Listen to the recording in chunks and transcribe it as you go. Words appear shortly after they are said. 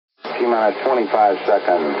T-minus 25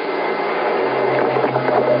 seconds.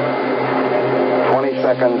 20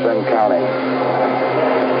 seconds and counting.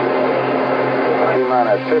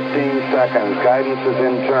 T-minus 15 seconds. Guidance is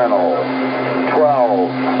internal. 12,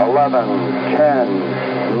 11,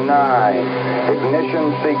 10, 9.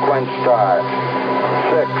 Ignition sequence start.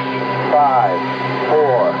 6, 5,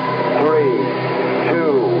 4, 3,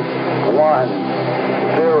 2, 1,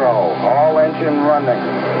 0. All engine running.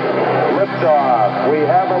 Liftoff. We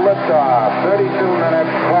have a liftoff. 32 minutes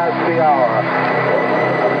past the hour.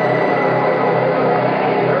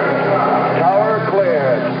 Tower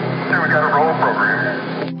cleared. We got a roll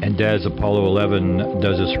program. And as Apollo 11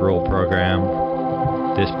 does its roll program,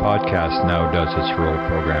 this podcast now does its roll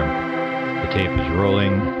program. The tape is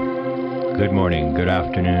rolling. Good morning, good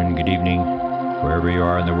afternoon, good evening, wherever you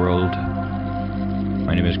are in the world.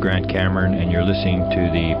 My name is Grant Cameron, and you're listening to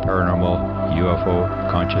the Paranormal UFO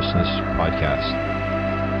Consciousness Podcast.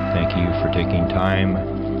 Thank you for taking time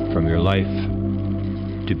from your life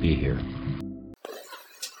to be here.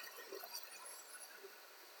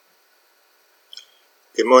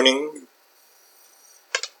 Good morning,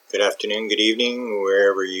 good afternoon, good evening,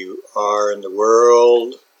 wherever you are in the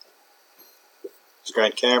world. It's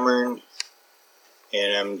Grant Cameron,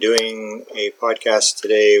 and I'm doing a podcast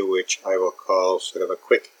today which I will call sort of a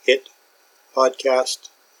quick hit podcast.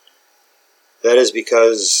 That is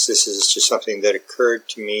because this is just something that occurred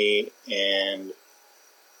to me and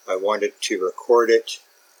I wanted to record it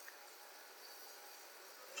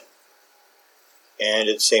and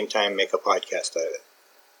at the same time make a podcast out of it.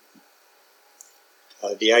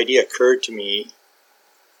 The idea occurred to me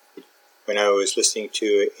when I was listening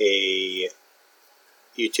to a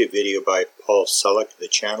YouTube video by Paul Selleck, the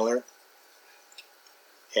channeler,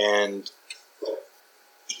 and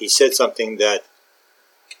he said something that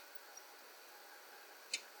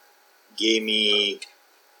gave me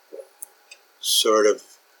sort of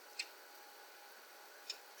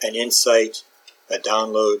an insight, a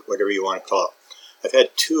download, whatever you want to call it. I've had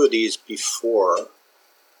two of these before.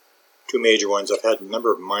 Two major ones. I've had a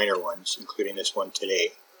number of minor ones, including this one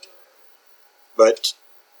today. But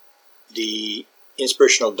the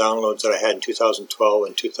inspirational downloads that I had in 2012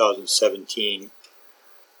 and 2017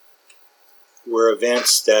 were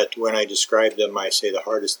events that when I describe them, I say the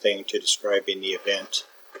hardest thing to describe in the event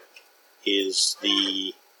is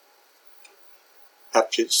the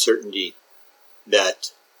absolute certainty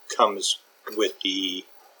that comes with the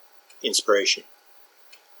inspiration.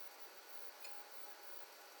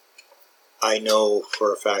 I know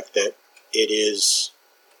for a fact that it is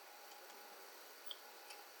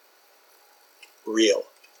real,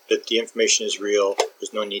 that the information is real,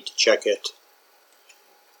 there's no need to check it,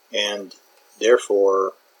 and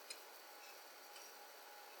therefore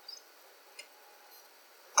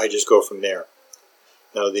I just go from there.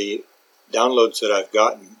 Now the downloads that I've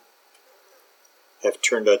gotten have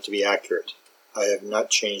turned out to be accurate. I have not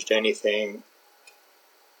changed anything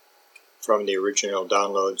from the original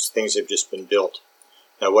downloads. Things have just been built.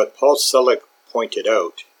 Now what Paul Selleck pointed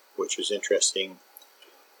out, which was interesting,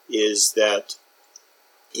 is that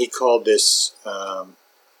he called this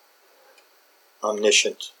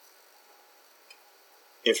omniscient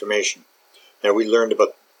information. Now we learned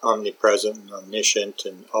about omnipresent and omniscient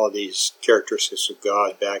and all these characteristics of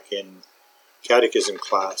God back in catechism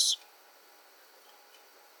class.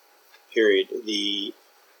 Period. The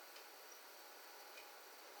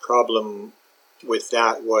problem with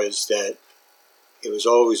that was that it was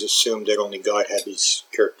always assumed that only God had these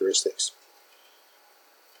characteristics.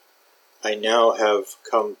 I now have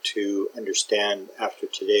come to understand after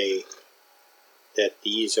today that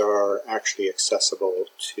these are actually accessible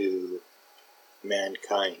to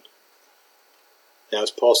mankind. Now,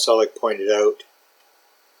 as Paul Selleck pointed out,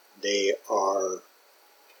 they are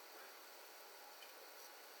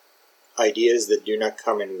ideas that do not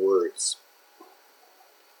come in words.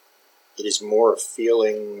 It is more a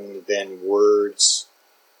feeling than words,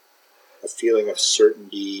 a feeling of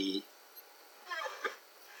certainty,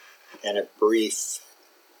 and a brief,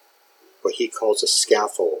 what he calls a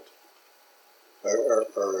scaffold,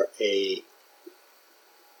 or a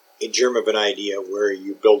germ of an idea where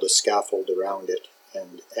you build a scaffold around it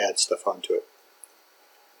and add stuff onto it.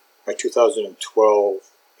 My 2012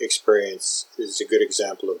 experience is a good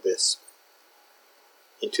example of this.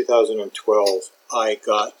 In 2012, I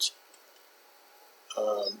got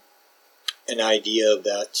an idea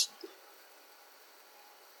that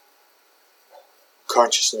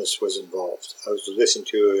consciousness was involved. I was listening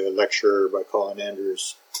to a lecture by Colin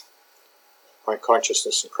Andrews on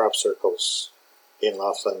consciousness in crop circles in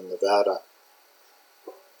Laughlin, Nevada.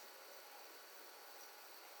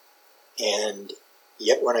 And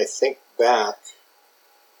Yet when I think back,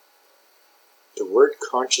 the word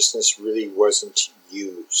consciousness really wasn't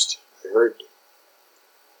used. I heard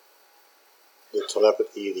the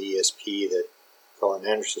telepathy, the ESP that Colin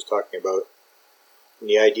Anderson was talking about, and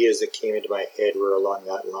the ideas that came into my head were along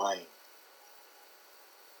that line.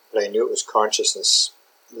 But I knew it was consciousness.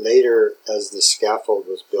 Later, as the scaffold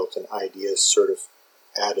was built and ideas sort of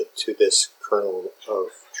added to this kernel of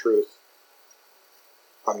truth,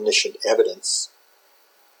 omniscient evidence,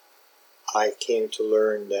 I came to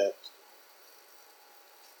learn that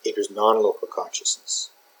it was non-local consciousness.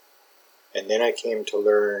 And then I came to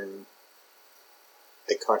learn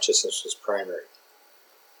that consciousness was primary.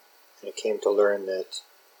 And I came to learn that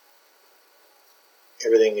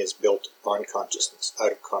everything is built on consciousness,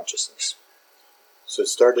 out of consciousness. So it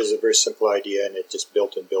started as a very simple idea, and it just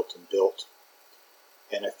built and built and built.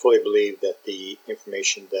 And I fully believe that the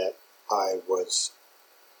information that I was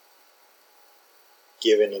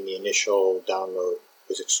given in the initial download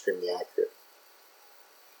was extremely accurate.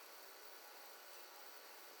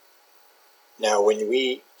 Now, when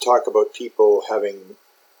we talk about people having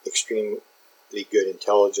extremely good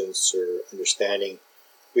intelligence or understanding,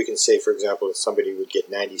 we can say, for example, that somebody would get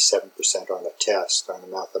 97% on a test, on a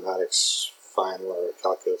mathematics final or a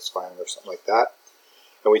calculus final or something like that.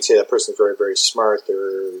 And we'd say that person's very, very smart,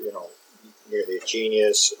 they're, nearly a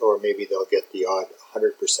genius, or maybe they'll get the odd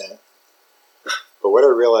 100%. But what I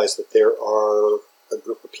realized that there are a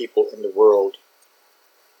group of people in the world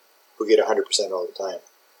who get 100% all the time.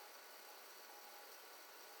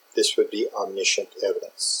 This would be omniscient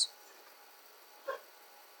evidence,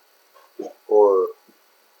 or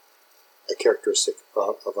a characteristic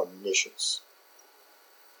of omniscience.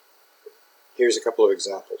 Here's a couple of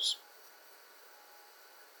examples.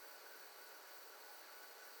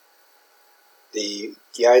 The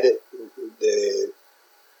guy that the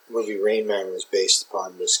movie Rain Man was based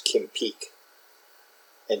upon was Kim Peek.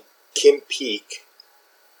 And Kim Peek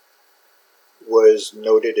was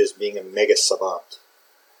noted as being a mega savant.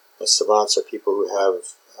 Now, savants are people who have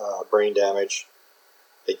brain damage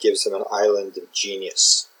that gives them an island of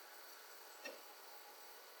genius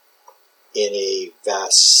in a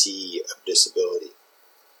vast sea of disability.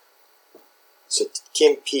 So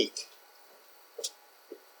Kim Peek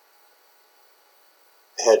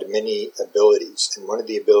had many abilities, and one of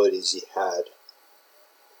the abilities he had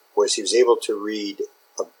was he was able to read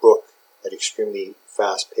a book at extremely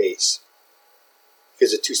fast pace.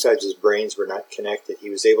 Because the two sides of his brains were not connected, he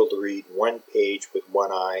was able to read one page with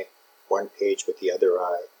one eye, one page with the other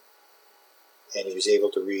eye, and he was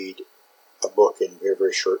able to read a book in a very,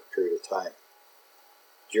 very short period of time.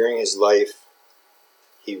 During his life,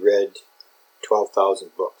 he read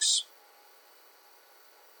 12,000 books.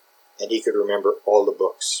 And he could remember all the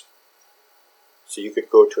books. So you could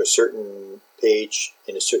go to a certain page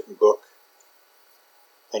in a certain book,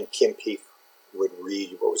 and Kim Peek would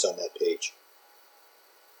read what was on that page.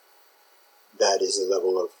 That is the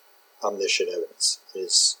level of omniscient evidence. It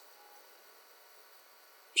is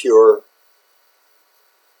pure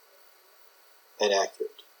and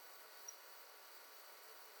accurate.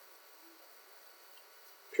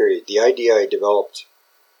 Period. The idea I developed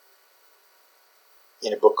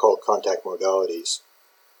in a book called Contact Modalities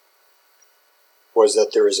was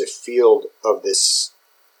that there is a field of this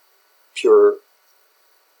pure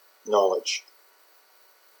knowledge.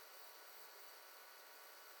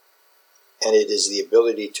 And it is the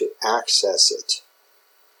ability to access it,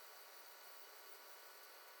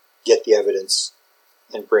 get the evidence,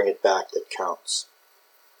 and bring it back that counts.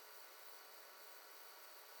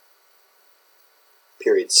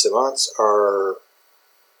 Period. Savants are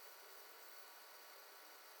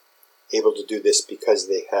able to do this because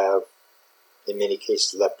they have, in many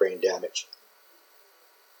cases, left brain damage.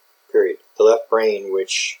 Period. The left brain,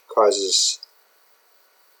 which causes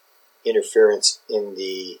interference in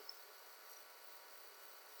the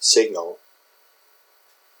signal,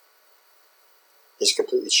 is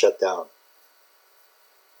completely shut down,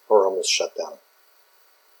 or almost shut down.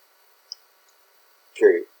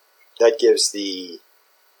 Period. That gives the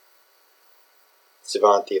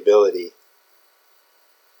savant the ability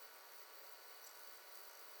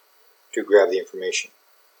to grab the information.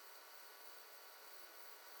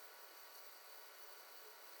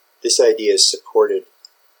 This idea is supported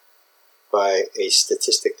by a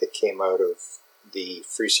statistic that came out of the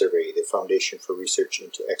Free Survey, the Foundation for Research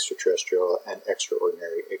into Extraterrestrial and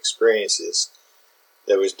Extraordinary Experiences,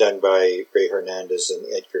 that was done by Ray Hernandez and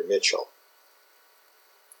Edgar Mitchell.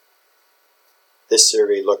 This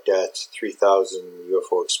survey looked at 3,000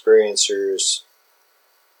 UFO experiencers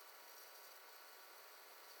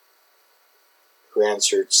who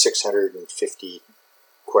answered 650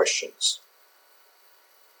 questions.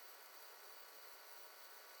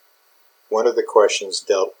 One of the questions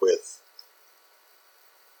dealt with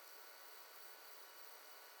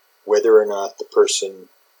whether or not the person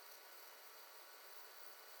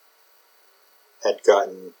had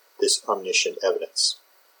gotten this omniscient evidence.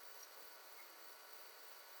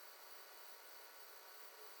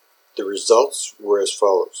 The results were as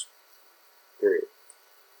follows, period.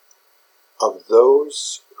 Of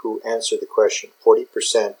those who answered the question,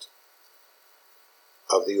 40%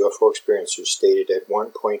 of the UFO experiencers stated at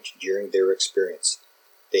one point during their experience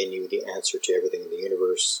they knew the answer to everything in the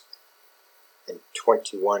universe, and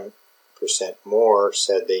 21% more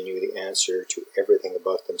said they knew the answer to everything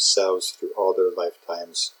about themselves through all their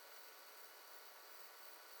lifetimes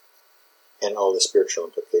and all the spiritual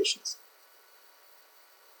implications.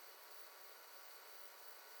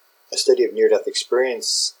 A study of near-death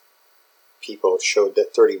experience people showed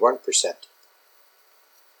that 31%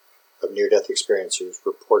 of near-death experiencers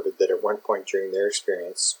reported that at one point during their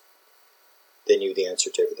experience they knew the answer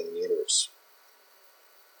to everything in the universe.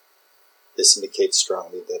 This indicates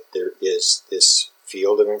strongly that there is this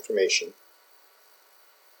field of information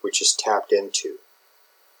which is tapped into.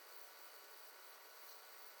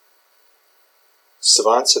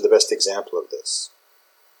 Savants are the best example of this.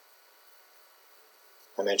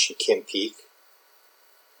 I mentioned Kim Peek.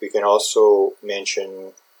 We can also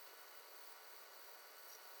mention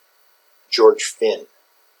George Finn,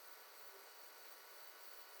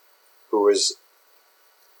 who was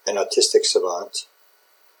an autistic savant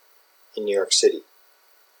in New York City.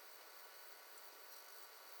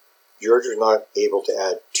 George was not able to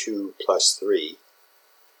add 2 plus 3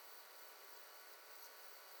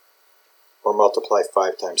 or multiply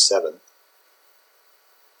 5 times 7.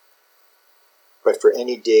 But for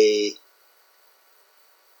any day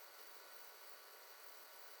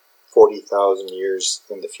 40,000 years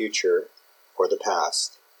in the future or the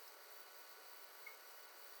past,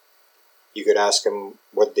 you could ask him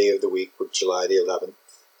what day of the week would July the 11th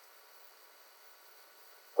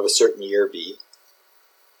of a certain year be,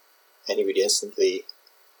 and he would instantly,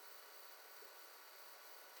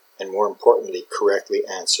 and more importantly, correctly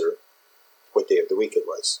answer what day of the week it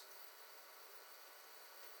was.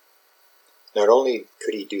 Not only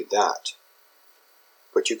could he do that,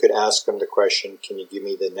 but you could ask him the question, can you give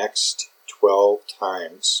me the next 12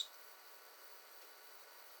 times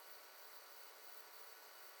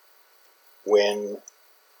when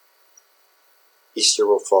Easter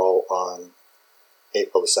will fall on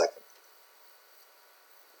April the 2nd?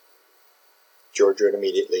 George would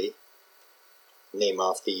immediately name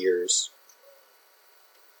off the years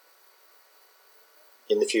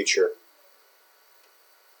in the future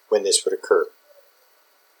when this would occur.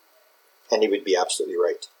 And he would be absolutely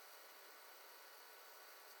right.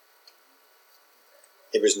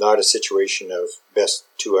 It was not a situation of best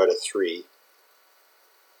 2 out of 3.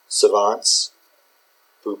 Savants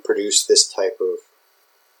who produce this type of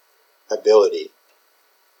ability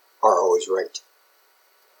are always right.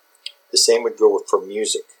 The same would go for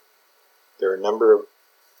music. There are a number of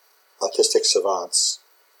autistic savants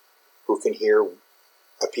who can hear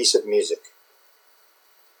a piece of music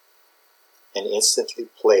and instantly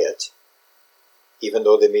play it, even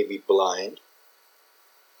though they may be blind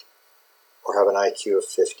or have an IQ of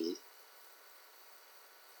 50.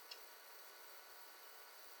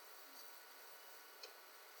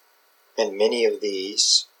 And many of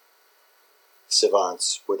these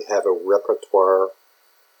savants would have a repertoire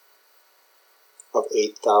of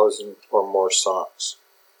 8,000 or more songs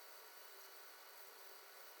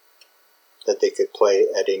that they could play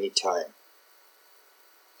at any time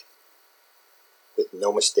with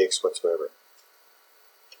no mistakes whatsoever.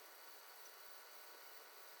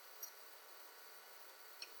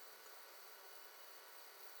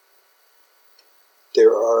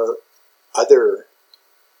 There are other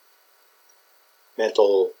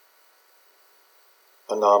mental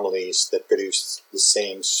anomalies that produce the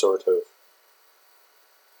same sort of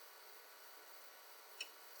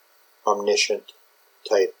omniscient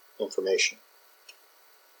type information.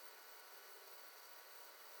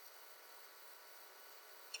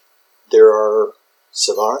 There are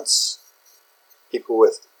savants, people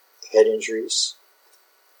with head injuries,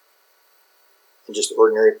 and just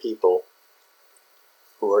ordinary people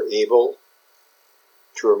who are able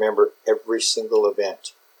to remember every single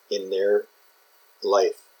event in their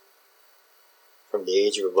life from the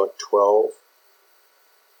age of about 12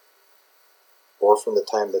 or from the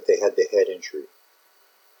time that they had the head injury.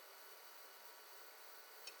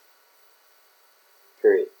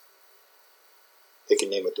 Period. They can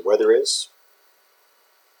name what the weather is.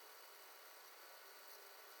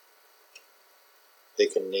 they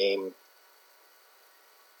can name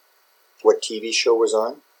what TV show was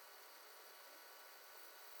on,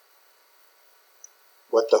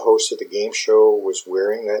 what the host of the game show was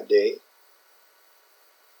wearing that day,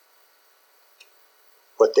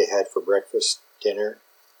 what they had for breakfast, dinner,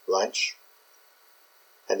 lunch,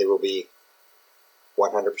 and they will be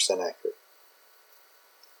 100% accurate.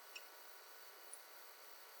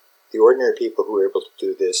 The ordinary people who are able to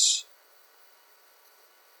do this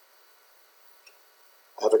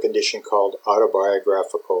have a condition called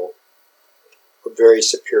autobiographical, very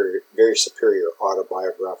superior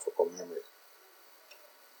autobiographical memory.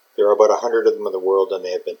 There are about 100 of them in the world, and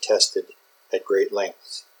they have been tested at great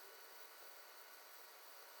lengths.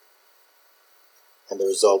 And the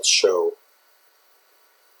results show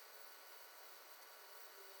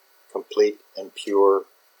complete and pure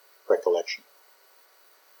recollection.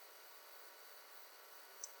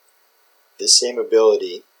 This same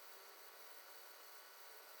ability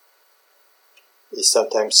is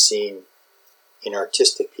sometimes seen in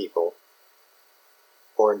artistic people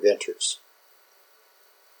or inventors.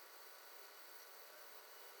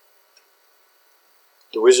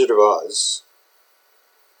 The Wizard of Oz,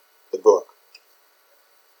 the book,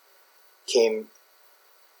 came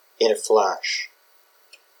in a flash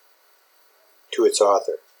to its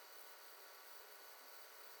author.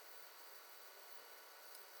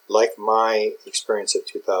 Like my experience of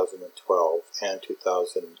 2012 and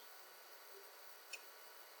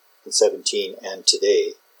 2017 and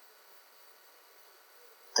today,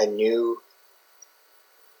 I knew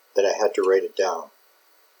that I had to write it down.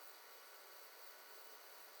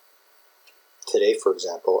 Today, for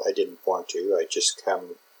example, I didn't want to. I just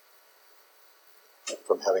come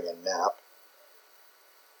from having a nap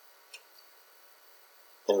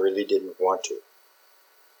and really didn't want to.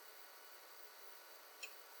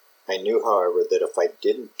 I knew, however, that if I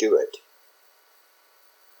didn't do it,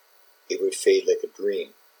 it would fade like a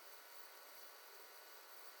dream.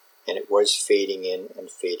 And it was fading in and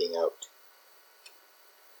fading out.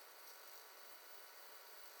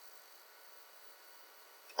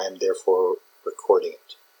 I am therefore recording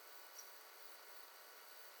it.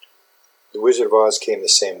 The Wizard of Oz came the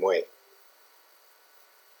same way.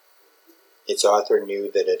 Its author knew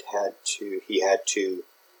that he had to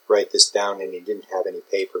write this down, and he didn't have any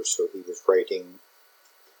paper, so he was writing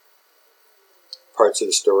parts of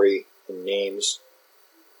the story and names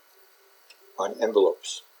on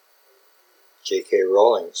envelopes. J.K.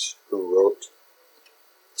 Rowling, who wrote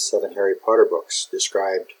 7 Harry Potter books,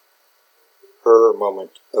 described her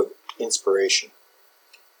moment of inspiration,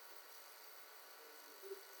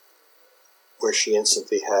 where she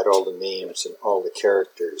instantly had all the names and all the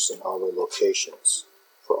characters and all the locations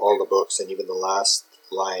for all the books, and even the last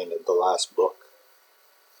line of the last book.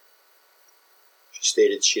 She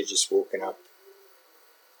stated she had just woken up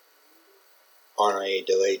on a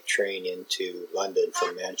delayed train into London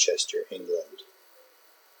from Manchester, England,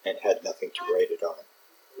 and had nothing to write it on.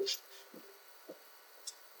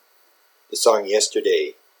 The song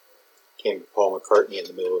Yesterday came to Paul McCartney in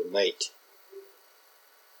the middle of the night.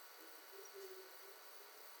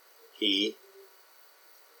 He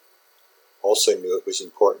also knew it was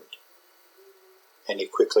important, and he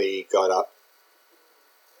quickly got up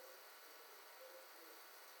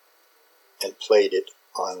and played it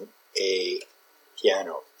on a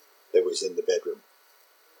piano that was in the bedroom.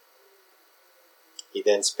 He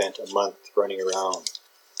then spent a month running around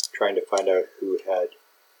trying to find out who had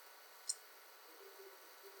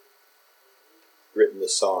written the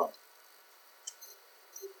song,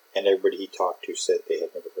 and everybody he talked to said they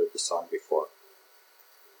had never heard the song before.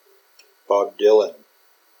 Bob Dylan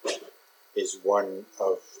is one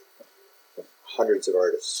of hundreds of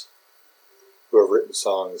artists who have written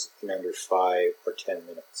songs in under 5 or 10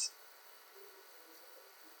 minutes.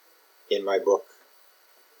 In my book,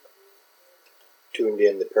 Tuned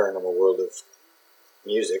In: The Paranormal World of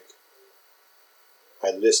Music,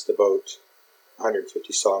 I list about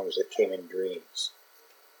 150 songs that came in dreams.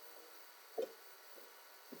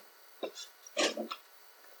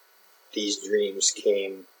 These dreams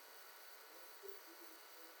came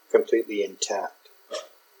completely intact.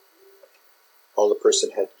 All the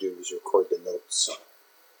person had to do was record the notes.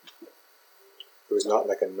 It was not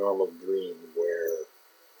like a normal dream where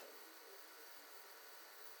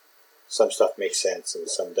some stuff makes sense and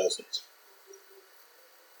some doesn't.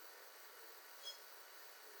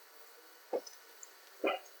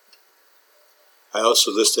 I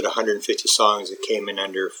also listed 150 songs that came in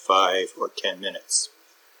under 5 or 10 minutes.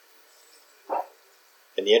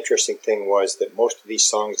 And the interesting thing was that most of these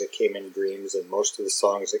songs that came in dreams and most of the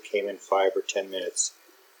songs that came in 5 or 10 minutes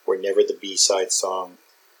were never the B-side song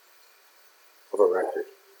of a record.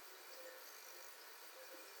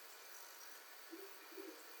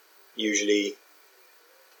 Usually,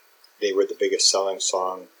 they were the biggest selling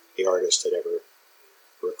song the artist had ever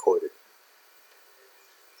recorded.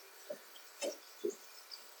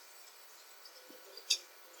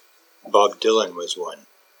 Bob Dylan was one.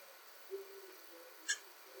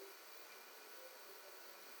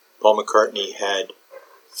 Paul McCartney had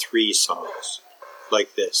 3 songs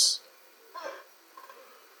like this.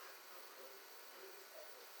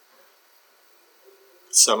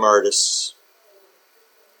 Some artists,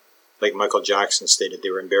 like Michael Jackson, stated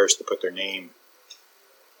they were embarrassed to put their name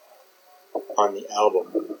on the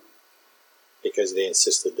album because they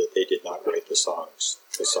insisted that they did not write the songs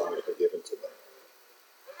that were given to them.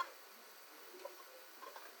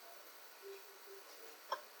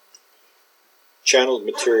 Channeled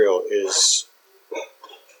material is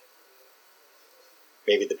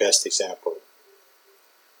maybe the best example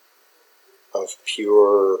of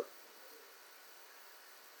pure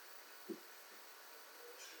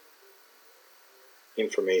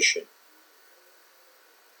information.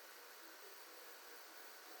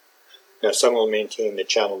 Now, some will maintain that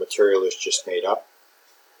channel material is just made up,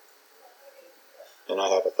 and I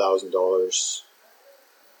have $1,000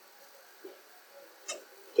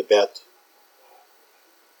 to bet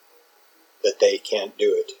that they can't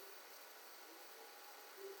do it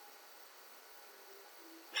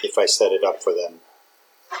if I set it up for them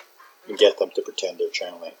and get them to pretend they're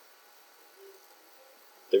channeling.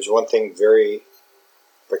 There's one thing very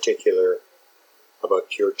particular about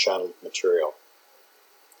pure channeled material,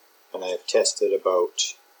 and I have tested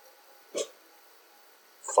about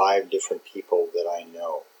 5 different people that I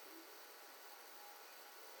know.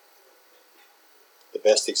 The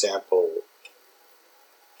best example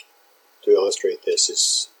to illustrate this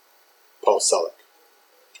is Paul Selig.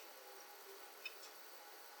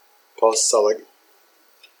 Paul Selig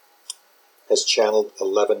has channeled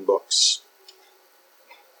 11 books.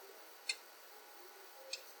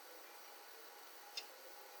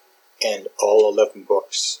 And all 11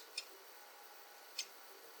 books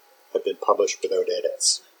have been published without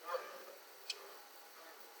edits.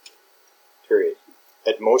 Period.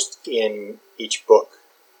 At most, in each book,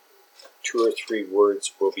 2 or 3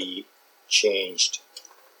 words will be changed,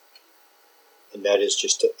 and that is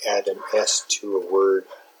just to add an S to a word,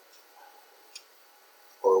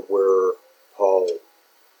 or where Paul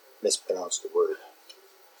mispronounced a word.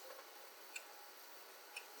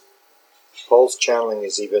 Paul's channeling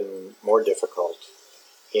is even more difficult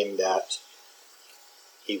in that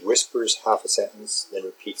he whispers half a sentence, then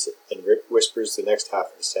repeats it, then whispers the next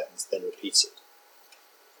half of the sentence, then repeats it.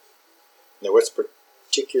 Now, what's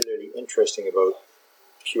particularly interesting about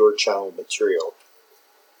pure channeled material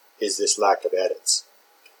is this lack of edits.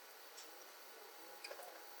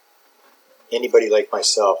 Anybody like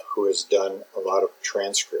myself who has done a lot of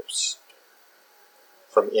transcripts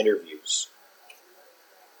from interviews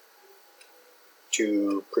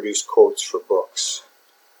to produce quotes for books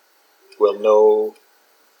will know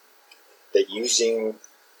that using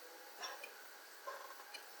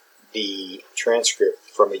the transcript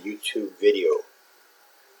from a YouTube video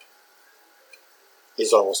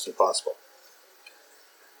is almost impossible.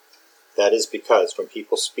 That is because when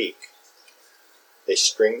people speak, they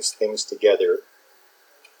string things together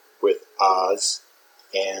with ahs,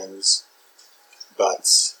 ands,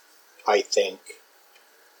 buts, I think,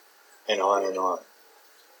 and on and on.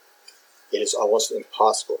 It is almost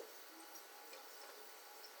impossible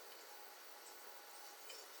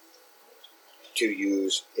to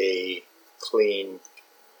use a clean,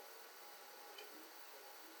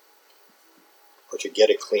 or to get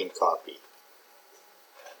a clean copy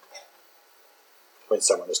when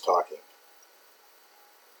someone is talking.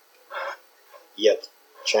 Yet,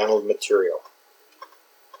 channeled material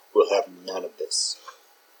will have none of this.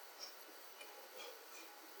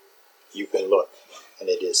 You can look, and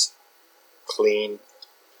it is clean.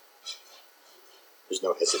 There's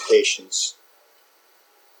no hesitations.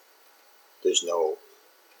 There's no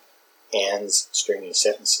ands stringing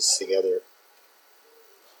sentences together.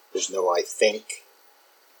 There's no I think,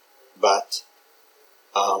 but,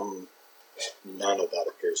 none of that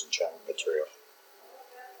appears in channeled material.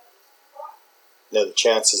 Now, the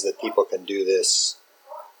chances that people can do this,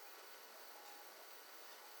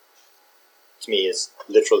 to me, is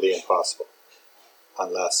literally impossible,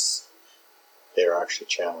 unless they're actually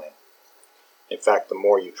channeling. In fact, the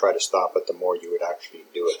more you try to stop it, the more you would actually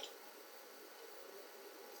do it.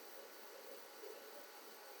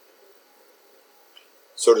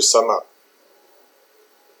 So to sum up,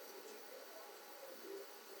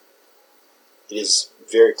 it is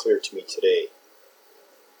very clear to me today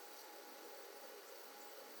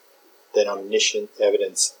then omniscient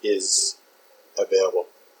evidence is available.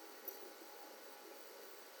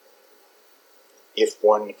 If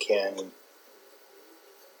one can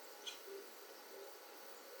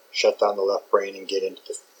shut down the left brain and get into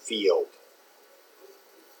the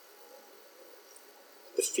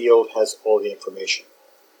field has all the information.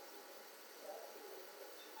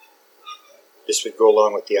 This would go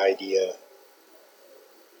along with the idea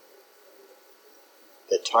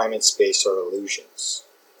that time and space are illusions,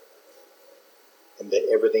 and that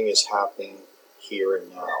everything is happening here and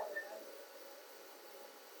now.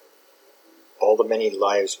 All the many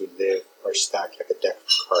lives we live are stacked like a deck of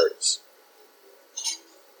cards.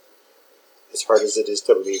 As hard as it is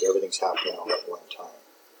to believe everything's happening all at one time.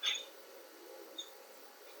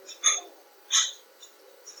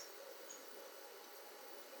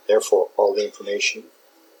 Therefore, all the information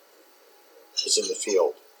is in the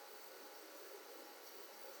field.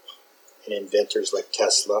 And inventors like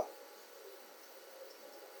Tesla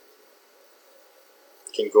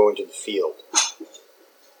can go into the field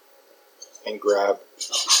and grab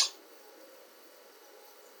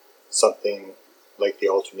something like the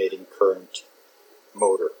alternating current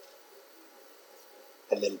motor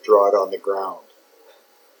and then draw it on the ground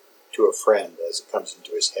to a friend as it comes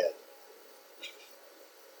into his head.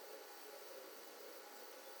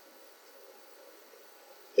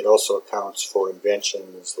 It also accounts for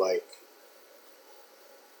inventions like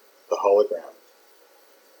the hologram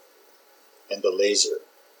and the laser,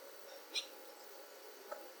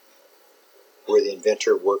 where the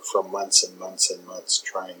inventor worked for months and months and months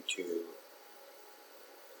trying to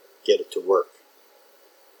get it to work.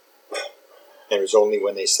 And it was only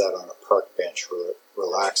when they sat on a park bench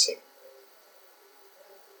relaxing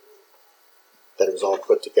that it was all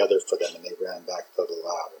put together for them, and they ran back to the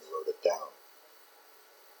lab and wrote it down.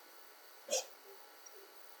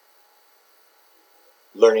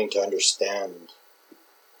 Learning to understand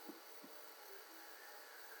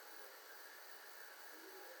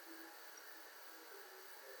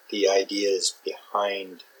the ideas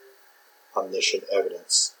behind omniscient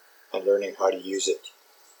evidence and learning how to use it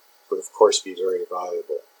would of course be very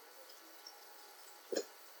valuable.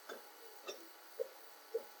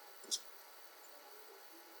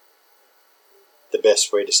 The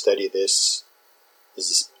best way to study this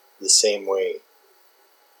is the same way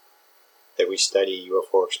that we study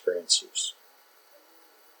UFO experiencers.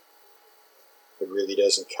 It really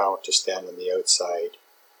doesn't count to stand on the outside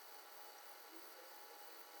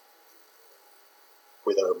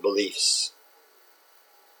with our beliefs.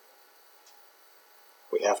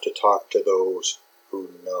 We have to talk to those who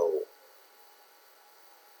know.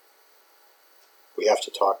 We have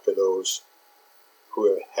to talk to those who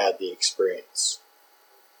have had the experience.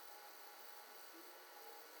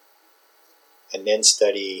 And then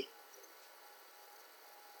study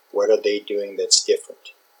what are they doing that's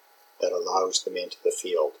different, that allows them into the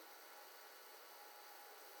field.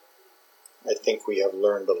 I think we have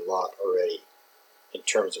learned a lot already in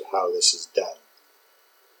terms of how this is done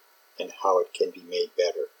and how it can be made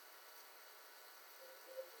better.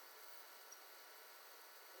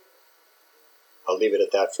 I'll leave it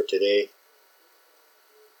at that for today.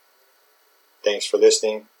 Thanks for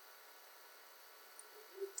listening.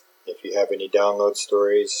 If you have any download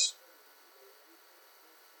stories,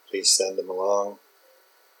 please send them along.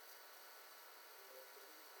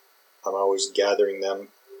 I'm always gathering them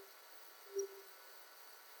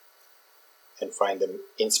and find them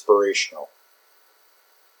inspirational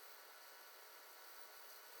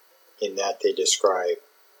in that they describe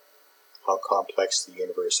how complex the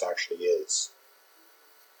universe actually is,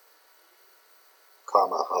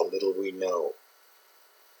 how little we know.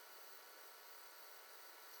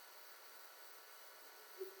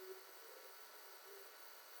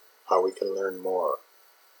 How we can learn more.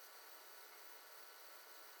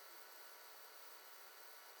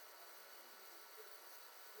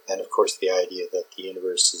 And of course the idea that the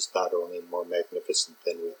universe is not only more magnificent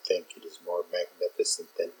than we think, it is more magnificent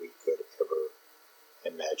than we could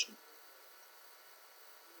ever imagine.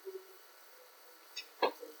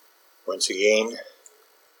 Once again,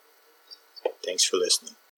 thanks for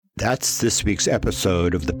listening. That's this week's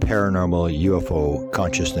episode of the Paranormal UFO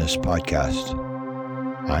Consciousness Podcast.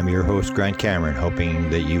 I'm your host, Grant Cameron,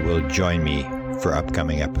 hoping that you will join me for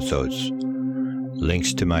upcoming episodes.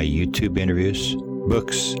 Links to my YouTube interviews,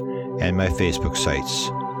 books, and my Facebook sites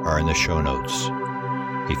are in the show notes.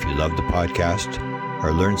 If you love the podcast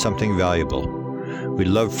or learn something valuable, we'd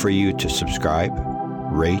love for you to subscribe,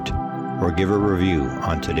 rate, or give a review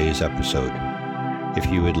on today's episode. If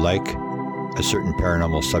you would like a certain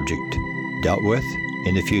paranormal subject dealt with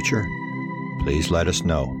in the future, please let us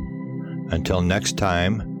know. Until next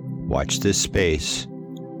time, Watch this space,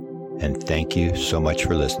 and thank you so much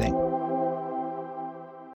for listening.